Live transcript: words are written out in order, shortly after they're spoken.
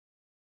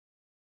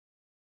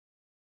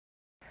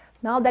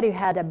Now that you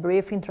had a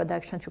brief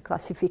introduction to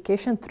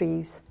classification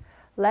trees,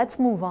 let's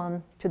move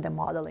on to the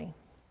modeling.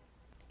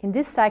 In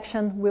this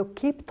section, we'll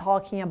keep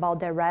talking about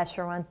the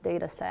restaurant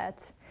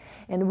dataset,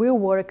 and we'll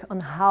work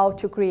on how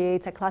to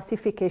create a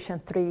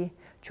classification tree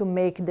to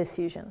make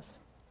decisions.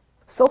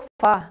 So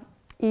far,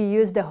 you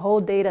used the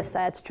whole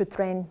dataset to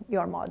train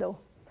your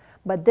model,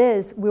 but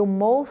this will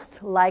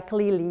most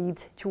likely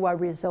lead to a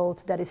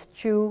result that is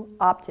too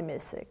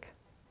optimistic.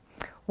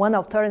 One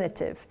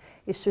alternative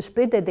is to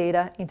split the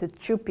data into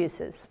two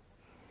pieces.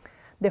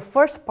 The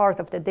first part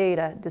of the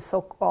data, the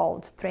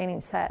so-called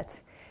training set,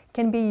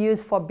 can be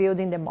used for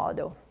building the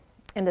model,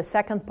 and the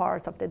second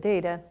part of the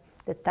data,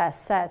 the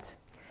test set,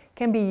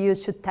 can be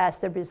used to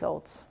test the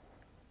results.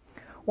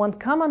 One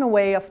common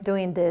way of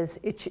doing this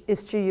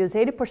is to use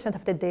 80%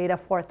 of the data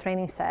for a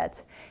training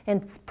set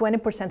and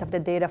 20% of the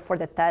data for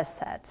the test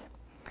set.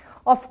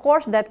 Of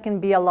course, that can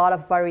be a lot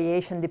of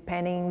variation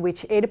depending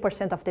which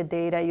 80% of the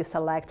data you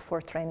select for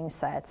training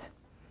sets.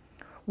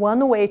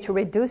 One way to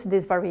reduce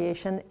this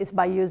variation is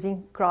by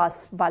using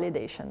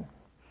cross-validation.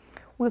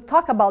 We'll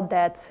talk about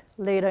that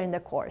later in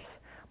the course,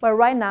 but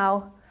right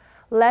now,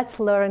 let's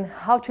learn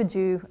how to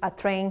do a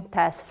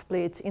train-test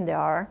split in the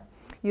R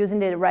using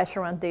the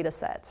restaurant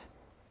dataset.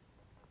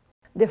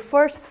 The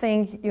first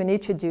thing you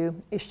need to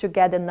do is to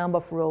get the number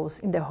of rows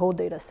in the whole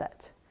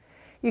dataset.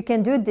 You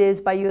can do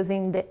this by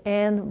using the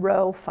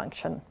nRow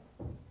function.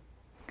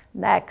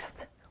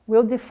 Next,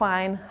 we'll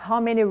define how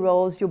many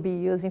rows you'll be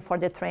using for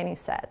the training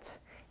set.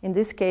 In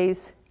this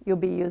case, you'll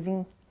be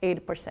using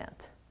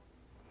 80%.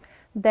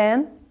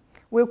 Then,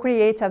 we'll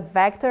create a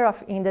vector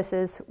of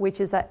indices,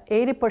 which is an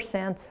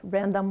 80%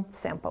 random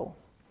sample.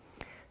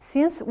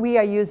 Since we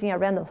are using a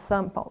random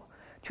sample,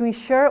 to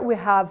ensure we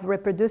have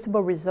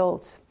reproducible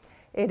results,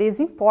 it is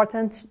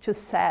important to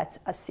set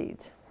a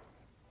seed.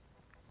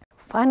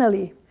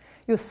 Finally,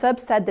 you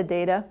subset the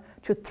data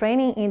to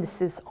training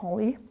indices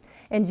only,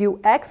 and you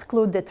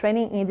exclude the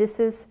training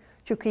indices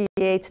to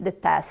create the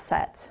test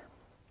set.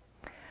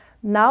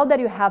 Now that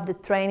you have the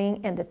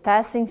training and the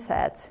testing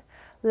set,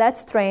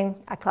 let's train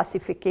a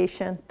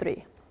classification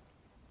tree.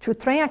 To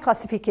train a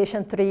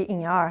classification tree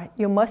in R,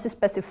 you must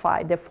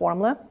specify the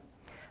formula,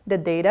 the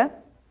data,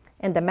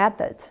 and the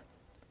method.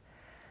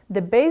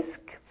 The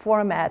basic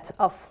format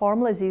of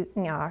formulas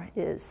in R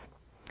is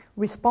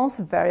response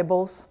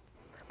variables,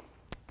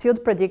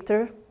 tilde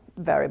predictor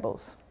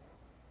variables.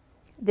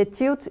 The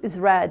tilde is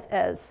read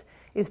as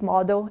is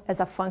model as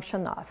a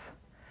function of.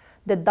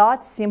 The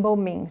dot symbol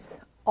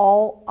means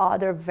all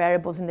other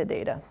variables in the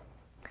data.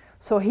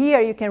 So here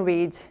you can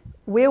read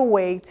will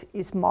weight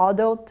is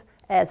modeled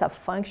as a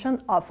function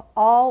of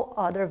all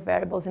other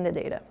variables in the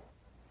data.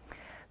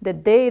 The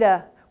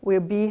data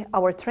will be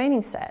our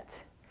training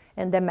set,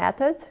 and the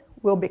method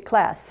will be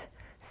class,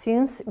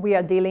 since we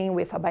are dealing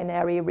with a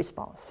binary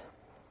response.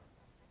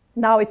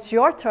 Now it's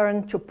your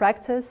turn to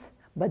practice,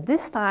 but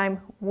this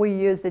time we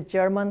use the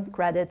German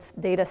credits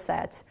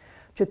dataset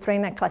to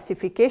train a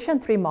classification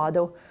tree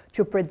model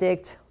to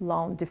predict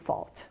loan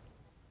default.